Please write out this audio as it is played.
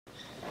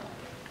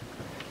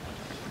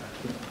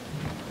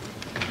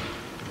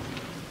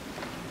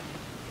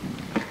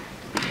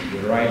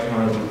the right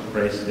honorable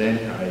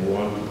President, I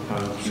want to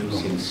thank you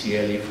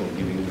sincerely for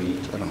giving me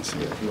the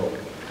floor.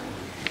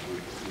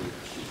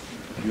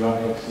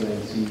 Your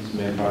Excellencies,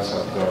 members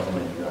of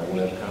government, you are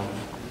welcome.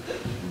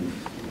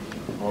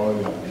 All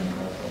your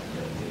members of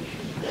the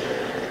nation.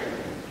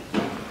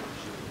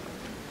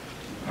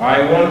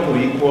 I want to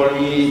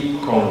equally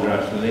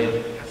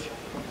congratulate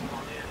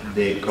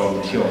the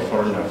Committee of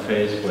Foreign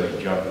Affairs for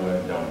a job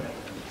well done.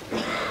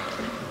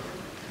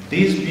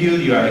 This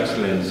bill, Your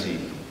Excellency,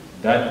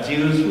 that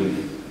deals with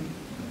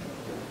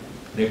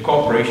the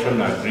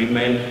cooperation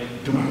agreement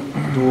to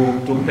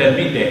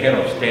permit the head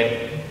of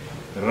state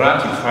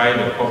ratify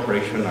the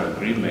cooperation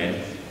agreement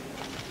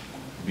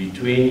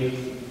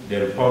between the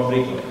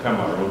Republic of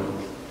Cameroon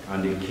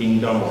and the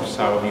Kingdom of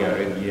Saudi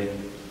Arabia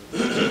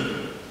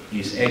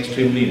is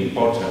extremely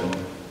important,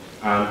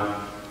 and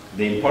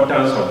the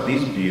importance of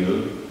this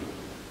bill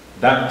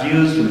that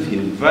deals with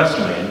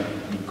investment,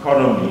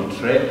 economy,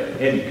 trade,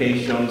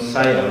 education,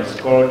 science,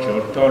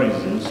 culture,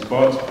 tourism,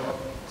 sports,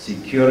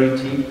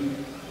 security,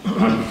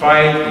 and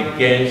fight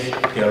against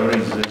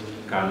terrorism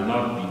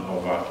cannot be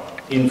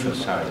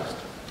overemphasized.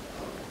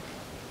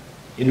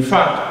 In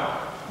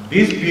fact,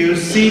 this bill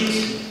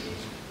seeks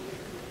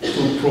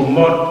to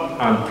promote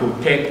and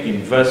protect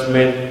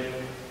investment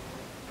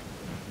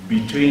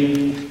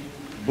between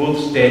both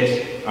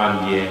states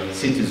and their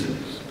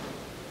citizens.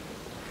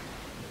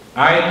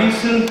 I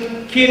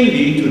listened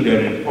keenly to the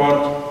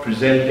report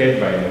presented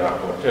by the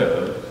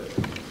rapporteur,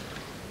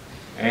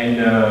 and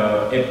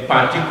a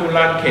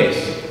particular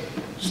case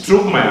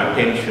struck my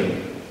attention,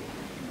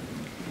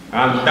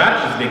 and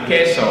that is the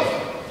case of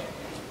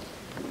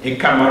a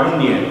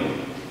Cameroonian,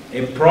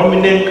 a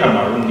prominent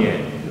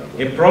Cameroonian,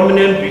 a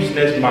prominent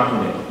business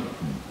magnate,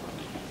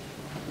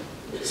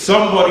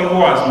 somebody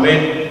who has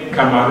made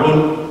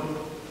Cameroon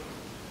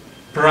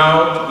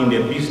proud in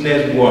the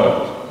business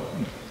world.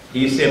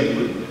 He's a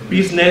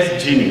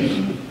business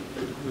genius.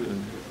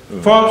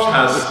 Forbes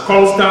has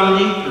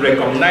constantly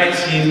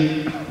recognized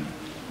him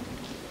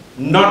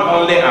not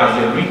only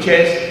as the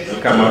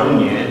richest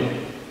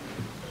Cameroonian,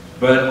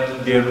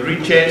 but the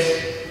richest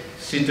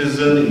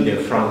citizen in the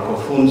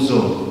Francophone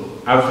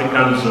zone,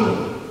 African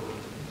zone.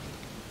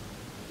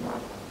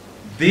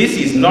 This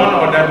is none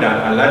other than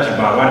Alhaji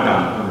Bawa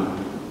Dampu,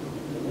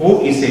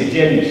 who is a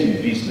genius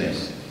in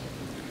business.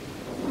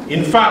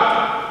 In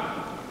fact,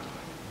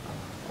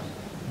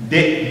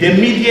 the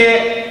media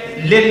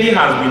lately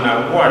has been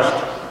awash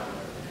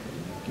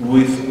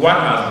with what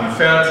has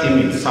befell him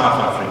in South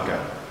Africa,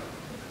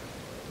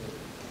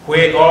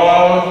 where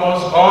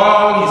almost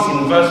all his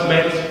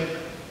investments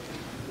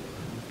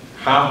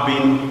have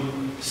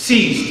been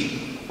seized.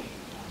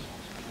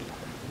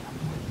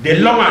 The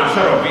long and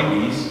short of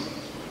it is,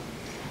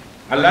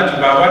 Alhaji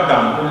Bawa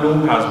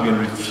Dampu has been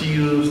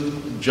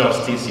refused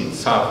justice in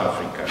South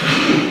Africa.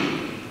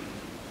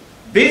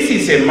 This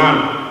is a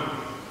man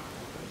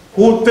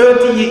who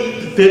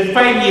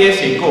 35 years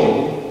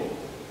ago,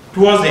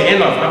 towards the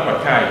end of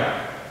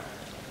apartheid,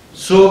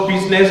 saw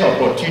business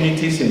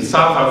opportunities in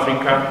South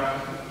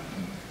Africa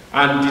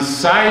and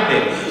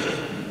decided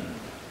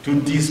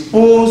to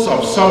dispose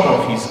of some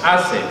of his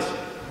assets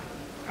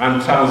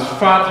and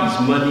transfer his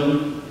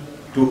money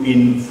to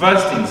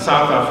invest in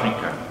South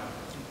Africa,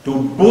 to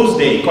boost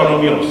the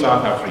economy of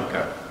South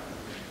Africa,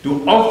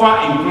 to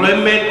offer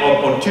employment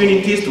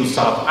opportunities to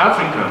South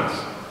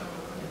Africans.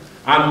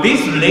 And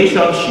this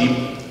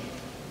relationship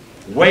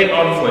went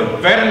on for a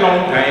very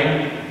long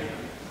time.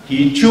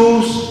 He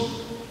chose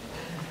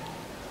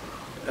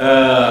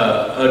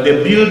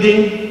the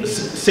building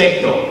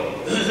sector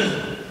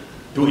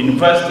to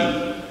invest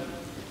in.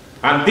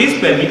 And this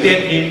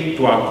permitted him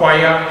to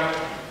acquire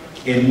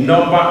a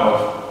number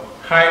of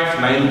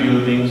high-flying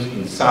buildings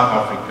in South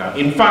Africa.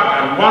 In fact,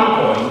 at one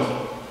point,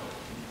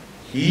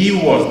 he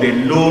was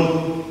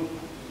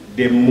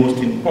the most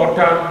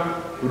important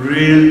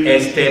real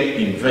estate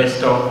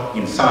investor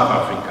in South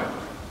Africa.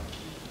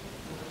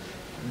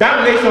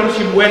 That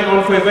relationship went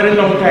on for a very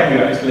long time,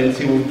 Your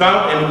Excellency,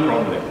 without any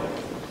problem.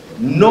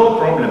 No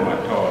problem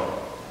at all.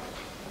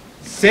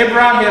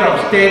 Several head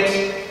of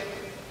states,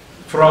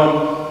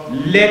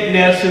 from late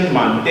Nelson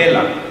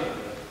Mandela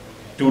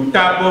to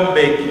Thabo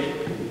Mbeki,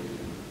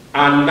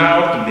 and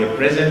now to the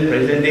present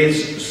president, they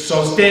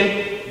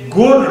sustained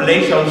good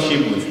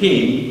relationship with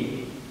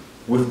him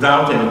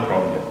without any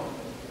problem.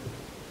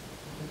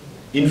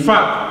 In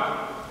fact,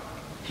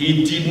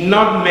 he did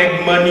not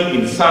make money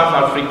in South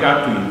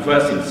Africa to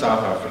invest in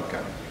South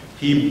Africa.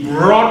 He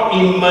brought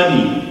in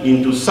money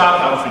into South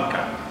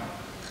Africa.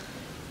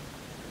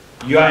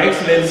 Your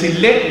Excellency,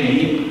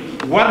 lately,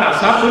 what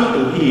has happened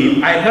to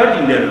him, I heard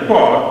in the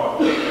report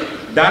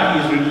that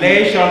his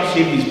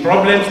relationship, his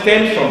problem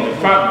stems from the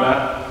fact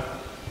that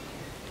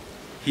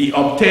he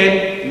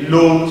obtained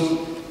loans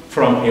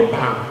from a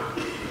bank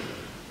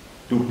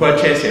to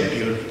purchase a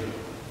building.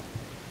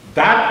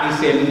 That is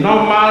a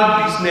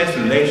normal business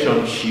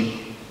relationship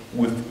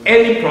with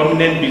any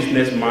prominent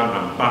businessman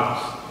and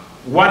banks.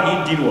 What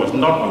he did was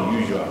not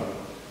unusual.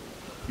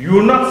 You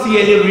will not see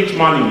any rich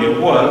man in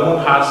the world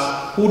who has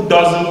who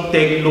doesn't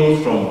take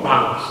loans from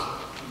banks.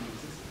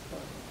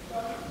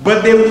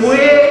 But the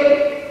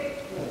way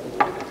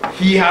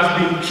he has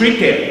been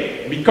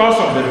treated because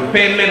of the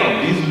repayment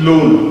of this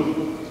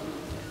loan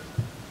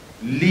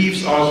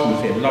leaves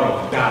us with a lot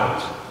of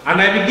doubt.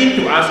 And I begin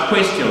to ask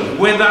questions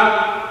whether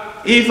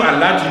if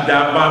Alhaji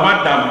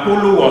Baba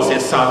Dampolo was a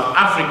South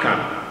African,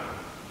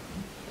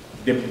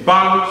 the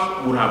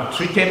banks would have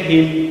treated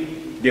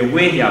him the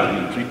way he has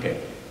been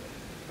treated.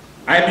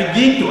 I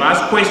begin to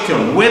ask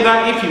questions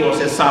whether if he was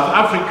a South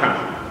African,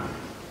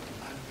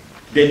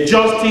 the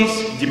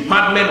Justice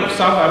Department of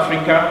South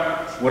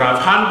Africa would have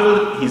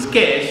handled his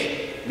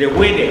case the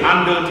way they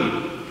handled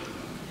it.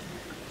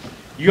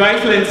 Your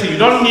Excellency, you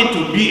don't need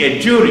to be a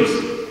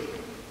jurist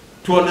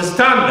to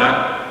understand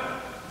that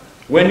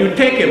when you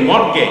take a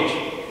mortgage,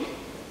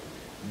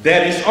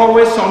 there is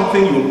always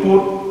something you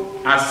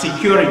put as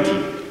security,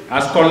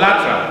 as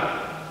collateral.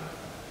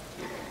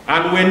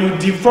 And when you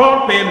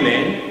default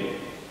payment,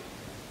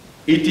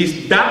 it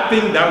is that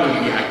thing that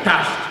will be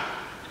attached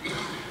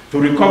to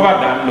recover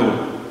that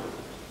loan.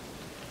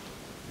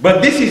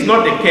 But this is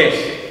not the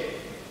case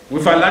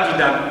with Alhaji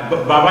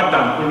Baba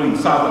Dampolo in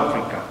South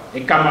Africa,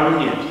 a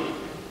Cameroonian.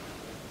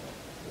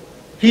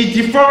 He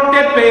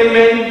defaulted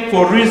payment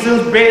for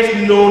reasons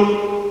best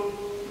known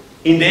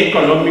in the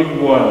economic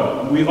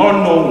world. We all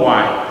know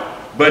why.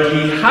 But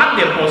he had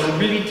the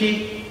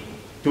possibility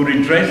to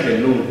redress the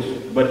loans,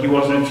 but he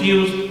was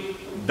refused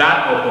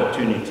that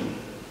opportunity.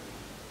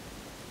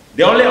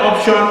 The only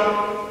option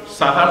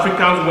South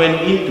Africans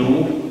went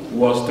into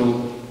was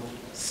to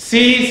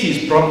seize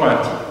his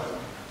property.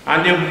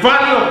 And the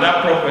value of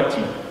that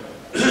property,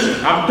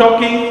 I'm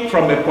talking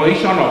from a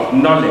position of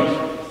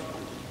knowledge,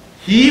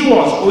 he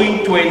was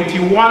owing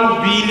 21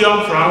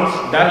 billion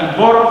francs that he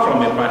borrowed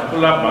from a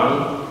particular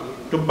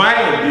bank to buy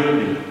a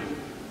building.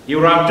 It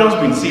would have just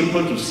been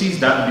simple to seize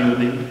that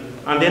building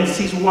and then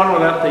seize one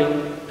other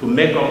thing to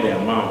make up the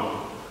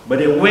amount. But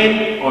they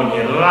went on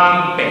a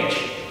rampage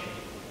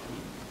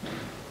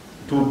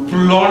to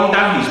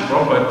plunder his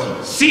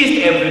property,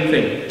 seized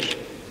everything,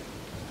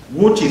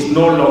 which is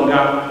no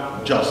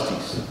longer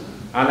justice.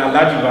 And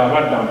Alhaji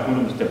Baba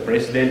Dampolo, Mr.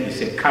 President,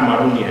 is a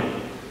Cameroonian.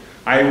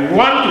 I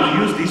want to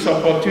use this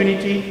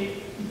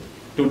opportunity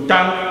to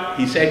thank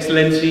His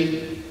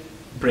Excellency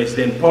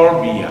President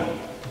Paul Biya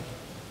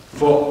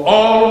for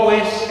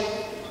always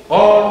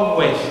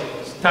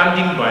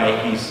standing by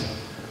his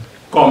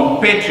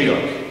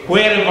compatriots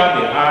wherever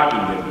they are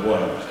in the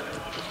world.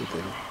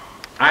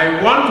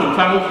 I want to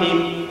thank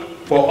him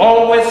for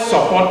always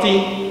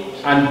supporting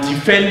and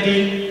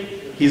defending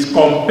his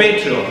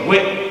compatriots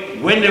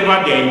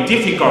whenever they are in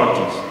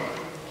difficulties.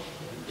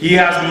 He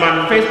has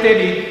manifested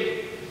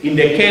it in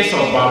the case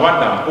of Baba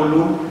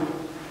Dampolo,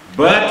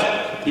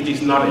 but it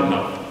is not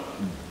enough.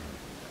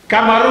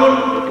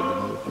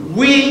 Cameroon,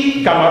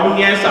 we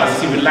Cameroonians are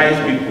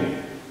civilized people.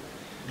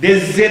 The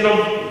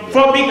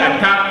xenophobic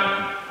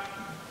attack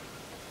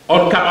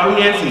on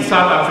Cameroonians in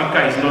South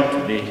Africa is not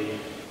today.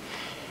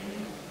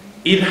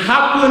 It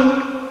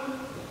happened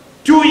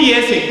 2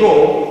 years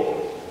ago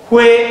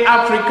where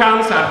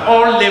Africans at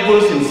all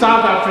levels in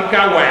South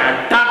Africa were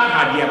attacked,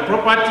 had their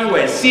property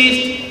were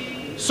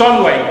seized,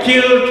 some were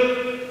killed,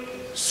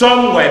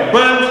 some were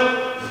burnt.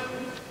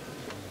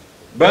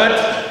 But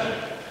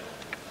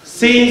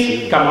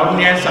since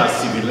Cameroonians are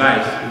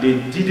civilized,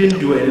 they didn't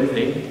do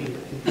anything.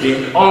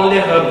 They only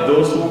helped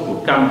those who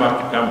could come back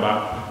to come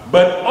back.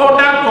 But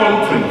other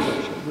countries,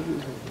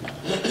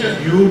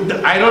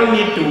 I don't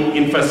need to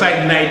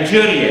emphasize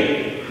Nigeria.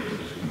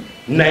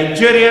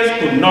 Nigerians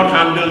could not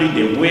handle it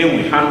the way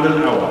we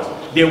handle ours.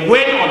 They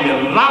went on the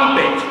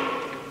rampage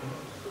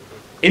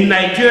in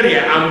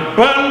Nigeria and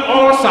burned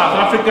all South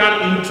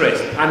African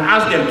interests and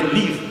asked them to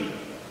leave.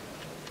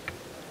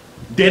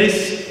 There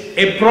is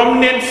a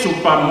prominent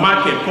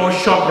supermarket called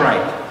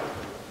ShopRite.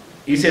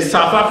 It's a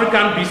South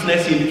African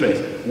business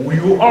interest. We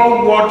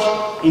all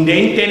watched in the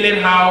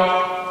internet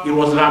how it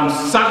was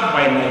ransacked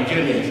by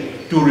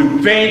Nigerians to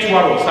revenge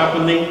what was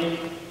happening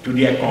to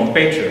their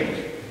compatriots.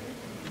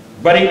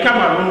 But in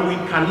Cameroon, we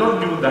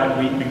cannot do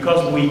that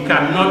because we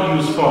cannot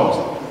use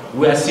force.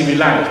 We are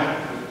civilized.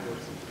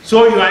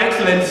 So, Your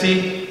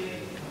Excellency,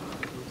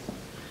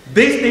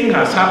 this thing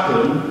has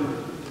happened.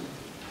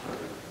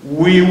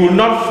 We will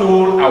not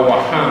fold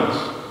our hands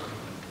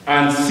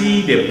and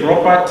see the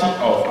property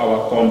of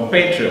our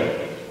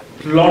compatriot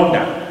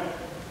plundered.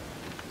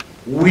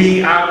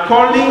 We are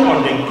calling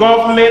on the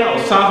government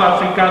of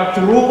South Africa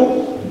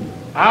through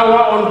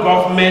our own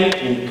government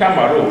in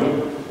Cameroon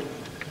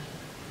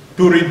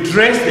to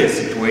redress the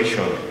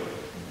situation.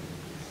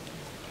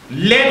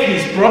 Let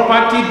his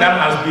property that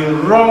has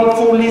been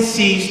wrongfully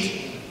seized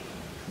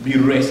be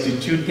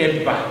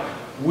restituted back.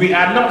 We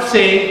are not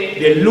saying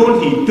the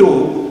loan he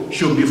took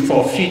should be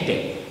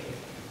forfeited.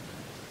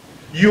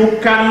 You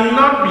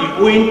cannot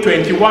be owing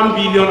 21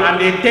 billion and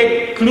they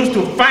take close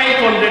to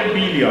 500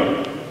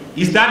 billion.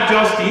 Is that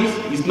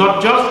justice? It's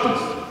not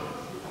justice.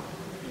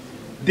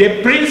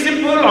 The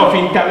principle of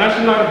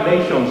international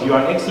relations, Your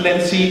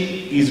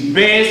Excellency, is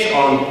based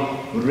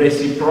on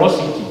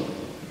reciprocity.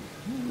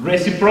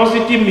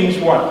 Reciprocity means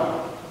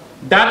what?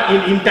 That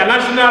in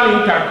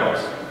international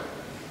intercourse,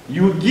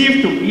 you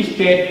give to each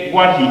state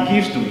what he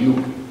gives to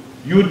you.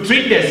 You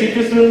treat the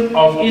citizens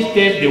of each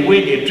state the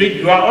way they treat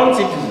your own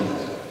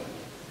citizens.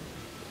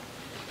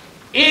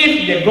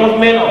 If the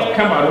government of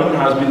Cameroon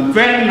has been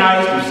very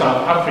nice to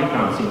South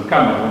Africans in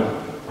Cameroon,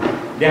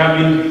 they have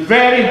been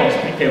very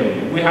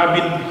hospitable, we have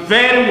been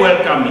very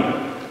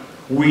welcoming,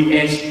 we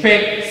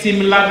expect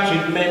similar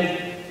treatment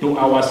to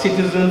our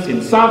citizens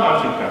in South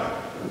Africa.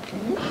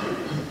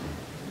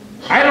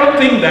 I don't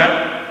think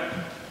that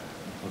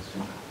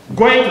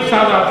going to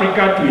South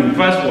Africa to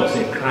invest was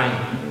a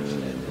crime.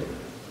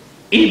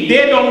 If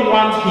they don't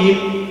want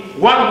him,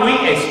 what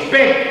we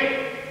expect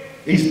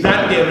is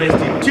that they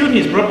restitute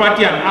his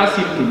property and ask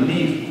him to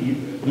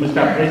leave,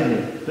 Mr.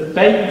 President.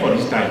 Thank you for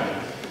this time.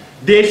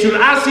 They should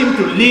ask him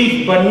to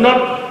leave, but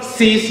not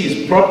seize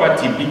his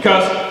property,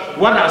 because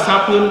what has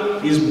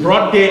happened is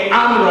broad day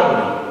armed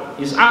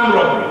robbery. It's armed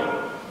robbery,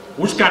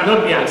 which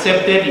cannot be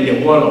accepted in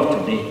the world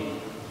of today.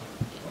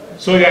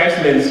 So, Your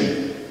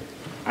Excellency,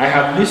 I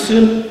have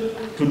listened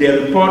to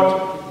the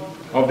report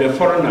of the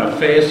Foreign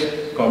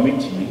Affairs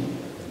Committee.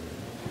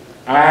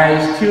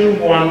 I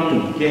still want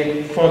to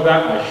get further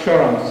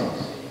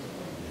assurances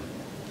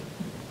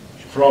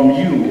from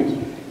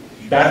you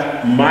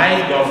that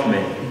my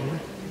government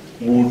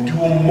will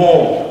do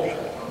more,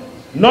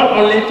 not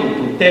only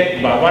to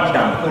protect Bawat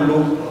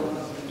Dampolo,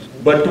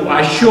 but to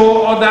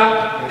assure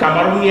other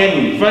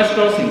Cameroonian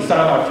investors in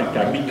South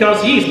Africa,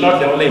 because he is not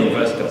the only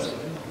investor.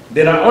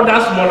 There are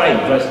other smaller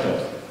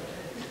investors.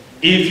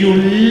 If you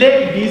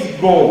let this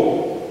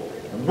go,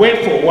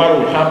 wait for what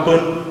will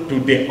happen to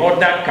the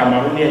other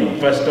Cameroonian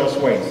investors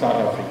who are in South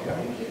Africa.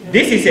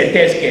 This is a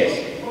test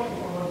case.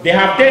 They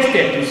have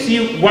tested to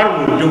see what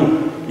we'll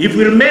do. If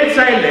we remain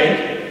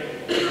silent,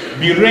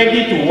 be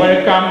ready to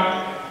welcome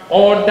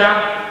other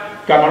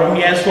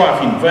Cameroonians who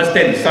have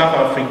invested in South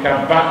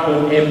Africa back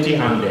home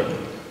empty-handed.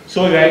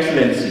 So, Your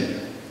Excellency,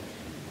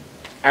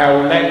 I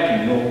would like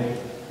to know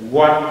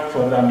what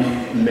further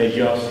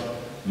measures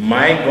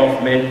my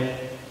government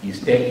is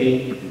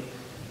taking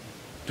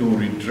to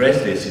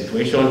redress the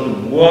situation,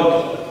 to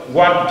work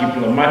what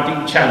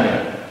diplomatic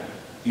channel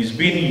is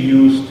being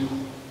used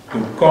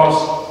to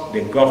cause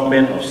the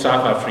government of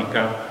South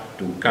Africa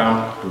to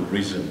come to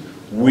reason.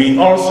 We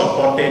all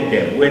supported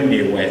them when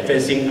they were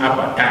facing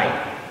apartheid,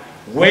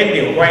 when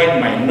the white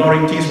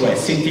minorities were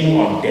sitting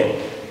on them.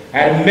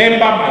 I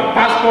remember my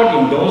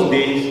passport in those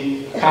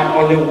days had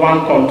only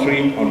one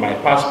country on my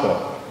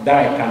passport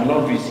that I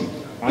cannot visit,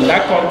 and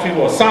that country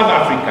was South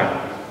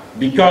Africa,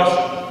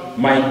 because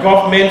my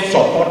government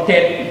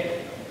supported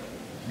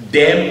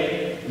them.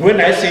 When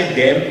I say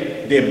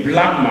them, the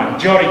black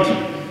majority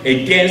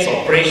against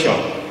oppression.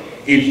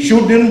 It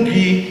shouldn't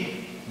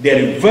be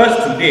the reverse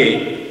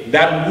today,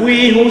 that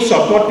we who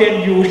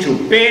supported you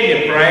should pay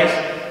the price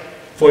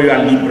for your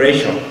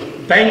liberation.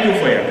 Thank you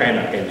for your kind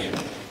attention.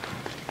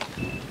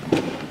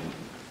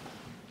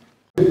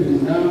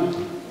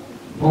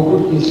 Beaucoup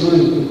de questions ont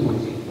été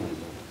posées.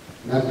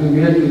 La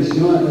première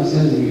question est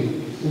celle du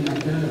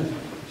sénateur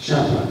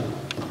CHAFAH.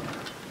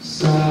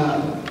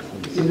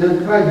 Ce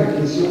n'est pas la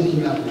question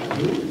qu'il a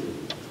posée.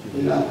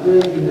 Il a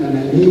fait une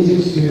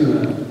analyse sur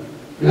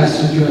la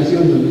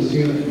situation de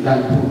M.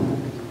 Dalpon.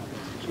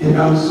 Et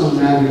dans son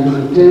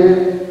argumentaire,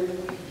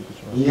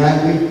 il y a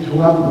eu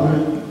 3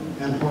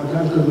 points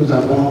importants que nous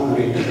avons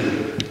retenus.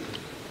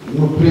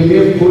 Le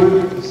premier point,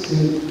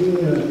 c'est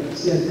une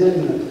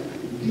certaine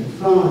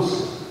défense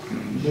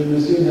de M.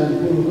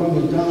 Dalpon comme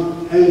étant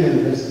un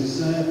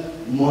investisseur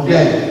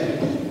modèle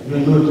de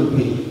notre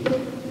pays.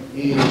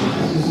 Et à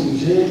ce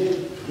sujet,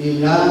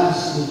 il a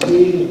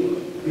cité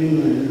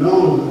une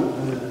longue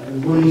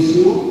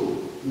évolution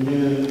de M.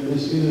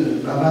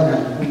 Baba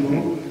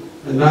Dalpon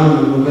dans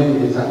le domaine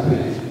des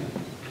affaires.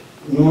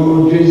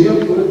 Le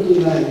deuxième point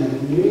qu'il a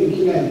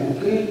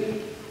évoqué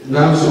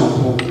dans son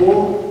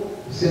propos,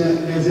 c'est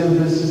les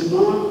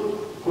investissements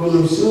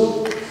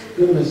colossaux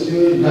que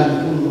M.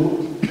 Dalpon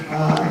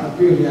a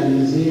pu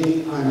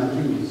réaliser en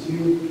Afrique du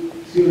Sud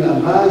sur la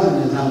base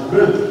des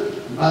emprunts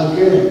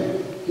bancaires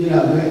qu'il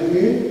avait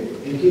eus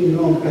et qui lui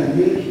ont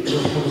permis de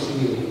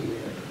prospérer.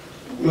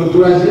 Le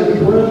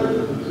troisième point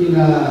qu'il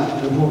a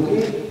évoqué,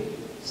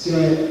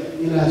 c'est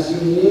qu'il a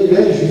souligné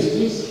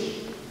l'injustice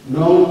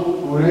dont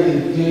aurait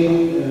été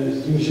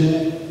sujet,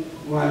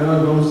 ou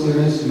alors dont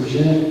serait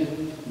sujet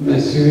M.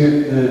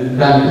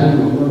 Dalpon,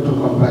 notre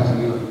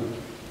compatriote.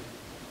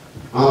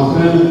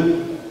 Enfin,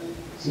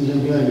 si j'ai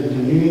bien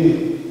retenu,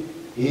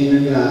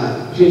 il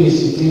a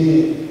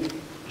félicité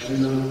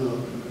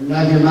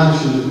la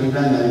démarche du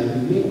président de la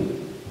République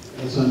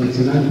et son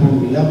excellence pour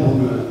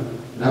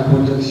la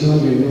protection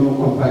de nos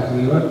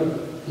compatriotes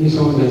qui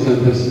sont des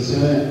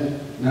investisseurs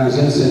dans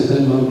un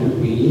certain nombre de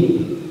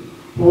pays,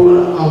 pour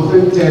enfin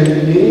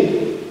terminer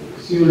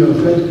sur le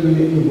fait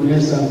qu'il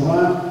voulait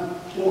savoir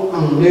où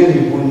en est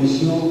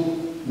l'évolution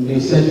de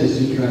cette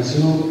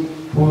situation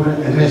pour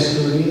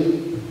restaurer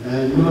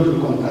notre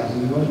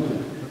compatriote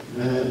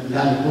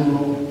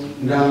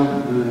dans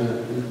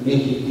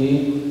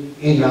l'équité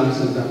et dans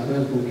ses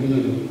affaires pour qu'il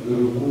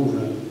recouvre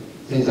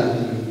ses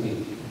activités.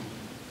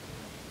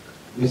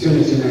 Monsieur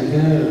le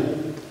sénateur,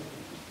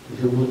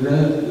 je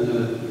voudrais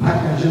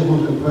partager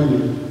votre point de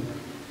vue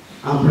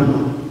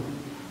amplement.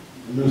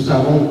 Nous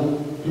savons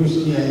tout ce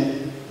qui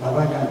est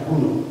Baba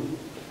Dalpuno.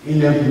 Il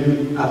n'est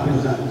plus à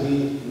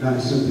présenter dans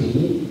ce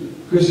pays,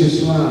 que ce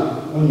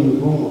soit au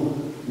niveau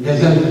des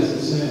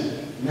investisseurs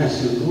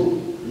nationaux,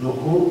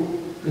 locaux,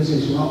 que ce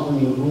soit au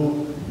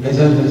niveau des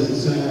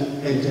investisseurs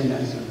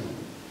internationaux.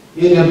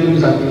 Il n'est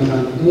plus à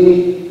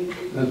présenter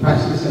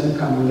parce que c'est un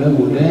Camerounais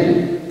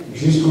modèle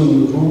jusqu'au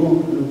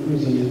niveau le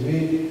plus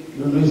élevé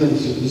de nos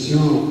institutions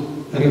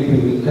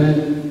républicaines.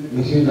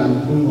 M.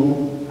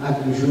 Dalpuno a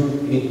toujours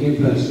été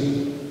perçu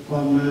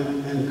comme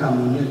un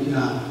Camerounais qui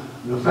a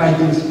le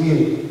fighting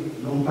spirit,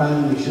 non pas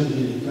le chef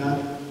de l'État,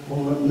 pour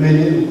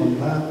mener le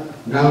combat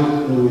dans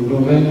le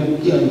domaine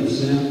qui est le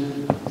sien,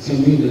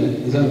 celui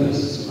des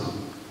investissements.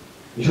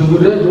 Je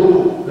voudrais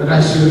donc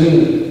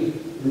rassurer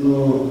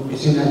nos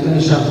sénateurs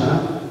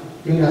CHAFAH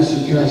que la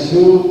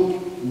situation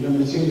de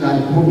M.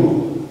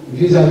 Dalpuno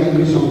vis-à-vis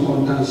de son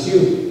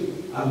contentieux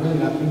avec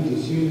l'Afrique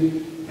du Sud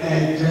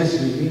est très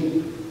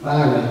suivie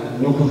par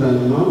le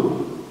gouvernement,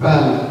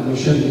 par le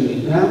chef de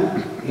l'État,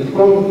 et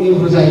comme il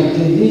vous a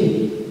été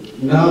dit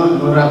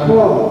dans le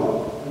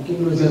rapport qui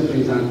nous est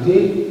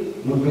présenté,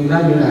 le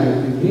président de la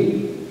République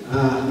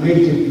a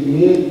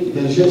multiplié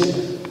des gestes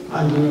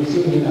en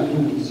direction de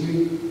l'Afrique du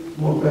Sud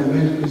pour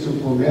permettre que ce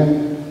problème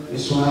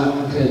soit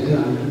traité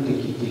en toute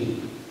équité.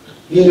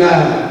 Il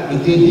a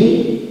été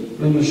dit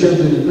que le chef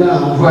de l'État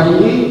a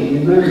envoyé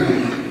lui-même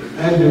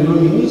un de nos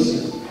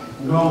ministres,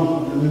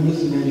 dont le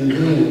ministre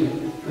délégué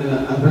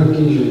avec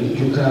qui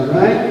je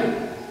travaille,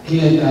 qui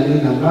est allé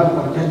là-bas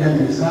porter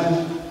un message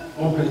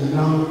au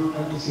président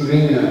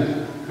Cyril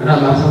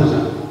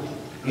Ramaphosa.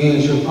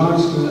 Et je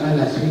pense qu'à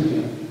la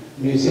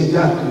suite de cet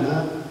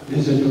acte-là,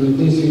 les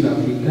autorités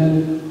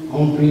sud-africaines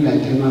ont pris la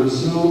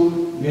dimension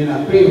de la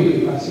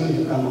préoccupation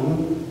du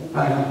Cameroun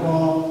par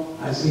rapport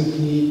à ce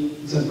qui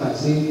s'est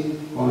passé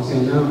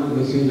concernant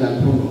M.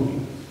 Dalpuno.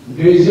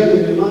 Deuxième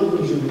élément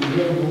que je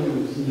voudrais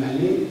vous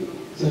signaler,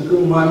 c'est que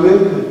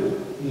moi-même,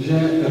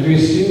 j'ai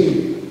reçu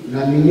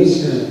la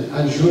ministre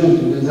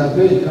adjointe des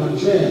Affaires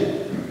étrangères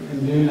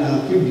de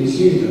l'Afrique du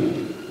Sud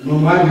le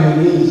mois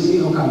dernier ici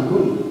au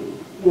Cameroun,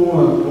 où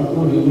au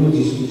cours de nos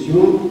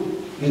discussions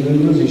et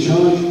de nos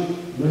échanges,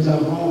 nous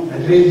avons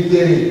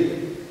réitéré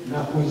la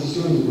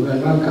position du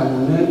gouvernement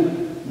camerounais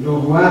de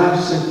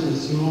voir cette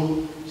question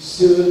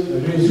se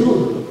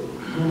résoudre,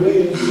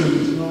 trouver une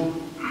solution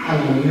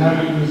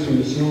agréable, une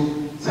solution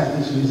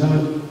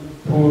satisfaisante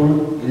pour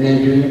les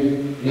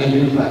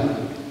deux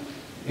parties.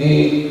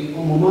 Et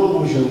au moment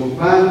où je vous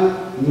parle,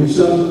 nous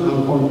sommes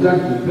en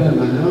contact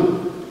permanent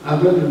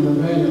avec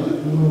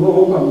le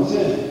nouveau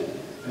haut-commissaire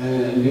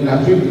de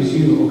l'Afrique du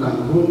Sud au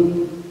Cameroun,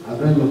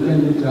 avec lequel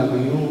nous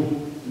travaillons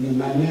de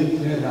manière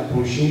très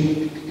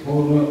rapprochée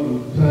pour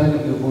faire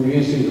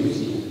évoluer ce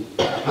dossier.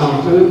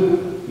 Enfin,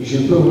 je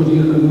peux vous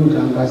dire que notre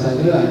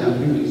ambassadeur à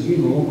l'Afrique du Sud,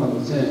 le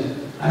haut-commissaire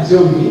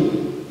Azombi,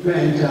 fait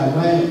un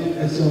travail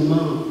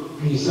extrêmement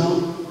puissant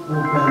pour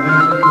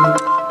permettre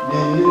que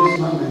les lieux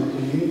soient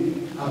maintenus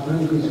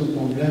afin que ce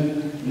problème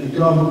ne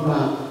tombe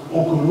pas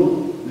au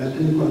clos, mais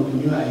qu'il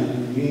continue à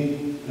évoluer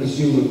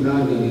sur le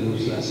plan des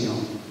négociations.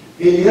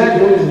 Et il y a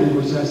donc des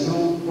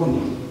négociations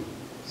politiques.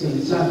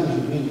 C'est ça que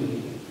je viens de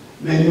dire.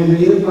 Mais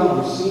n'oubliez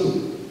pas aussi,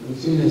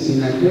 monsieur le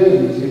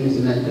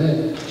sénateur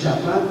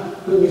CHAFAH,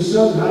 que nous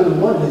sommes dans le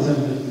monde des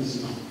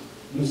investissements.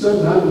 Nous sommes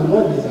dans le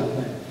monde des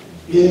affaires.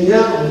 Il y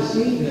a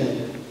aussi des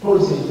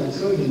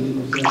consultations, des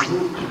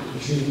négociations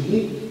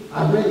juridiques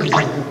avec les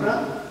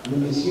avocats de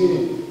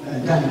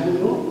M.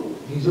 Dalpuno,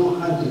 disons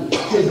entre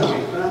ces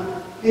avocats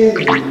et le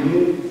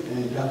milieu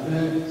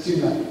d'affaires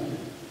sud-africain.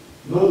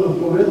 Donc le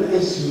problème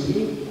est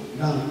suivi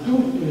dans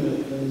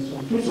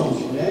tout son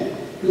volet,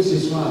 que ce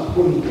soit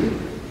politique,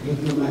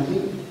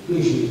 diplomatique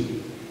et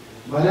juridique.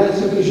 Voilà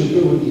ce que je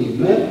peux vous dire.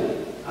 Mais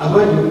avant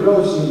de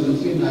clore sur M.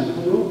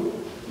 Dalpuno,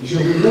 je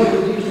voudrais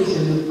vous dire que ce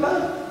n'est pas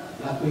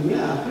la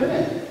première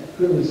affaire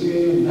que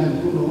M.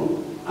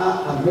 Dalpuno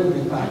a avec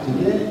des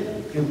partenaires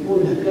et pour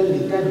lesquels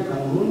l'État du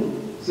Cameroun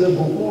s'est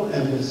beaucoup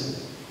investi.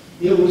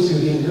 Il vous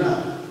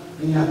souviendra,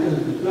 il y a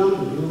quelque temps, 2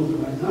 ou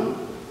 3 ans,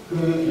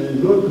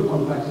 que notre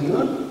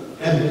compatriote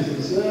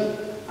investisseur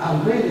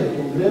avait des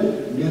problèmes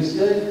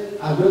d'externe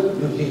avec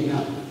le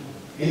Vietnam.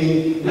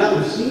 Et là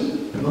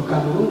aussi, le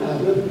Cameroun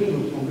avait pris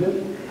le problème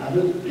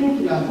avec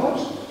toute la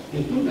force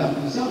et toute la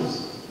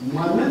puissance.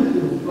 Moi-même, je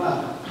vous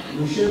parle,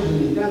 le chef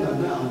de l'État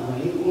m'avait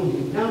envoyé au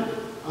Vietnam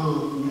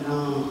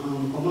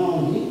comment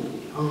on dit,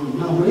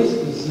 en envoyé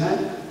spécial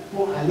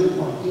pour aller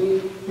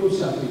porter toute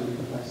sa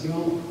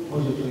préoccupation aux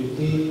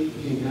autorités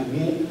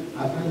vietnamiennes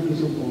afin que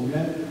ce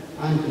problème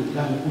entre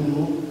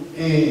Dalpuno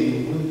et le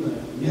groupe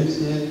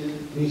NEXTER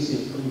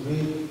puisse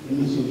trouver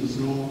une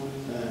solution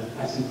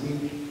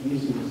pacifique, une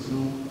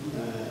solution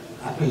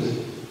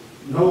apaisée.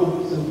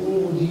 Donc, c'est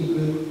pour vous dire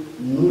que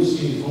nous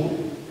suivons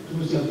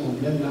tous ces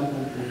problèmes-là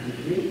pour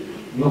protéger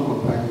nos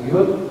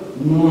compatriotes,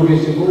 nous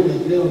recevons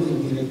les lettres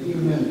aux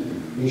directives même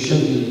du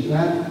chef de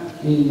l'État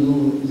qui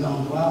nous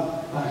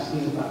envoie par-ci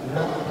et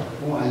par-là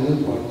pour aller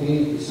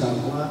porter du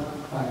savoir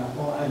par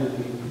rapport à des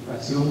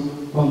préoccupations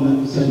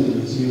comme celle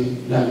de M.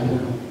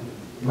 Lalpolo.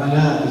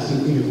 Voilà ce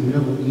que je voulais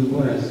vous dire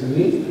pour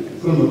rassurer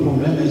que le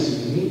problème est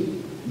suivi,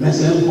 mais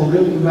c'est un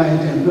problème qui va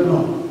être un peu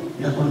long.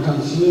 Les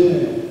contentieux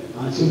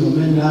en ce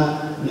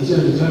domaine-là, M. le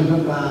juge ne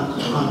peut pas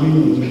en une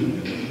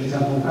minute. Les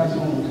avocats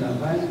sont au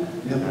travail,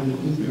 les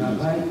politiques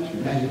travaillent,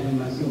 la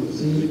diplomatie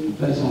aussi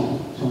fait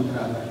son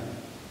travail.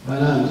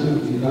 Voilà, M. le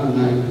Président,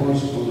 la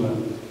réponse pour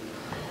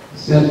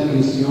cette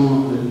question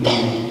du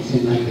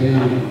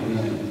sénateur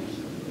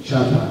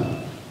CHAFAH.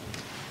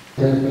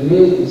 Interpellé,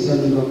 c'est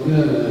le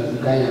docteur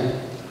Gaïa,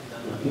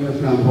 M.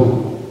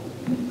 Flambeau.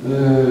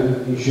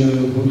 Je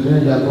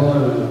voudrais d'abord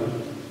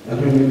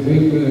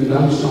relever que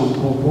dans son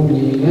propos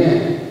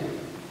liminaire,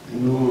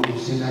 le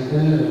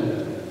sénateur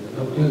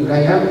Dr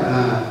Gaïa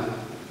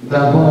a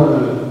d'abord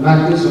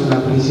marqué son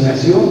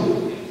appréciation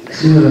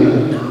sur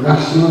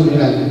l'action de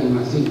la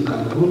diplomatie du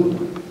Cameroun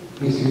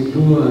et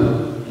surtout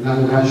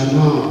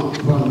l'engagement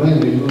formel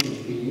de notre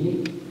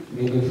pays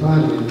de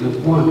défendre le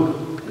point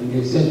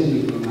de cette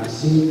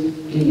diplomatie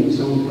qui ne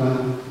sont pas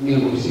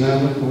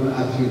négociables pour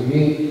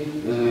affirmer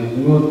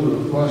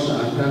notre force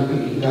en tant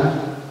qu'État,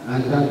 en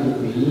tant que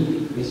pays,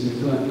 et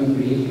surtout un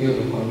pays qui est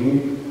reconnu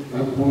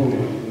pour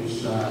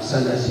sa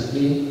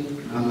sagacité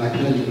en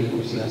matière de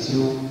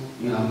négociation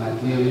et en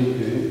matière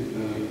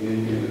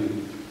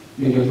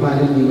de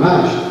défendre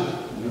l'image,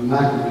 de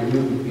marque de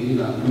notre pays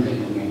dans tous les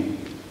domaines.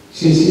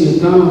 Ceci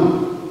étant,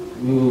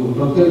 le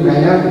docteur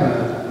Gayab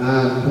a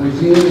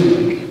posé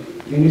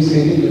une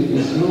série de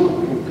questions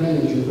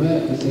auxquelles je vais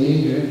essayer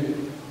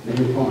de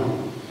répondre.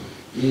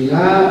 Il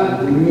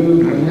a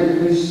voulu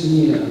connaître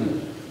si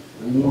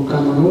le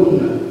Cameroun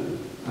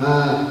a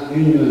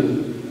une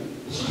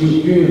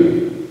structure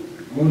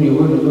au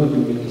niveau de notre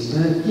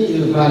ministère qui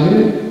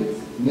évalue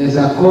les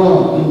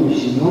accords que nous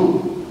signons,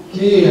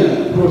 qui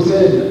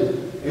procède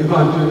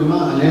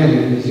éventuellement à leur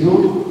révision,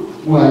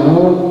 ou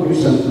alors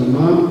tout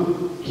simplement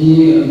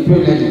qui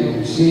peut les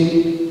dénoncer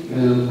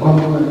comme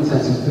ça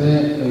se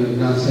fait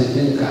dans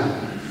certains cas.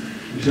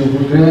 Je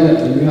voudrais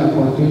lui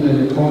apporter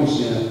une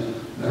réponse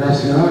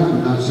rassurante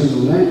dans ce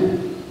domaine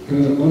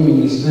qu'au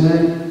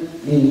ministère,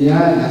 il y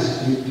a la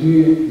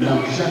structure dans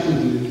chaque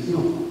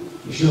direction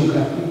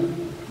géographique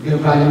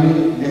d'évaluer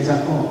les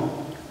accords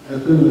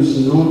que nous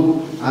signons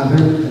avec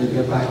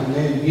des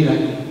partenaires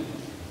bilatéraux.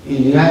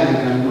 Il y a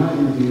également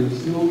une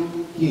direction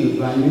qui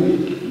évalue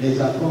les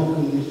accords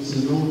que nous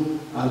signons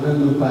avec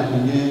nos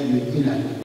partenaires multilatéraux.